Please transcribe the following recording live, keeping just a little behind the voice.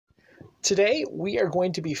Today we are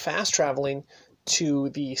going to be fast traveling to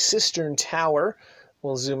the Cistern Tower.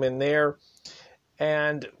 We'll zoom in there.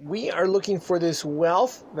 And we are looking for this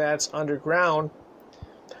wealth that's underground.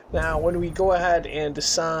 Now when we go ahead and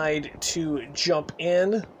decide to jump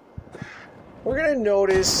in, we're going to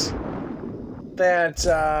notice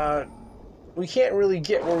that we can't really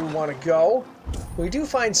get where we want to go. We do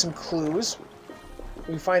find some clues.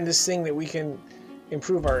 We find this thing that we can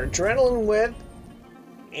improve our adrenaline with.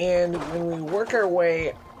 And when we work our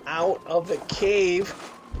way out of the cave,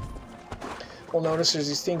 we'll notice there's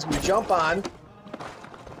these things we jump on.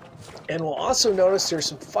 And we'll also notice there's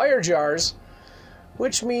some fire jars,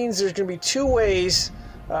 which means there's going to be two ways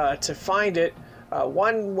to find it.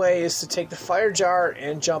 One way is to take the fire jar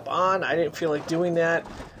and jump on. I didn't feel like doing that.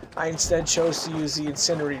 I instead chose to use the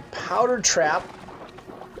incinerated powder trap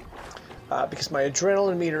because my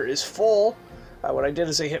adrenaline meter is full. What I did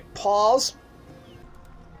is I hit pause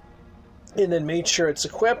and then made sure it's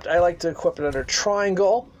equipped. I like to equip it under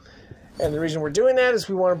triangle. And the reason we're doing that is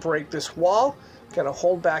we want to break this wall. Gonna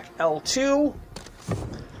hold back L2.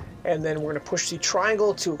 And then we're going to push the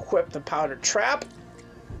triangle to equip the powder trap.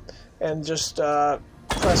 And just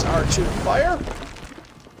press R2 to fire.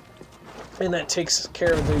 And that takes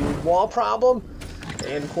care of the wall problem.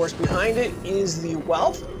 And of course behind it is the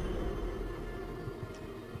wealth.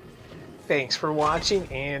 Thanks for watching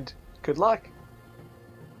and good luck.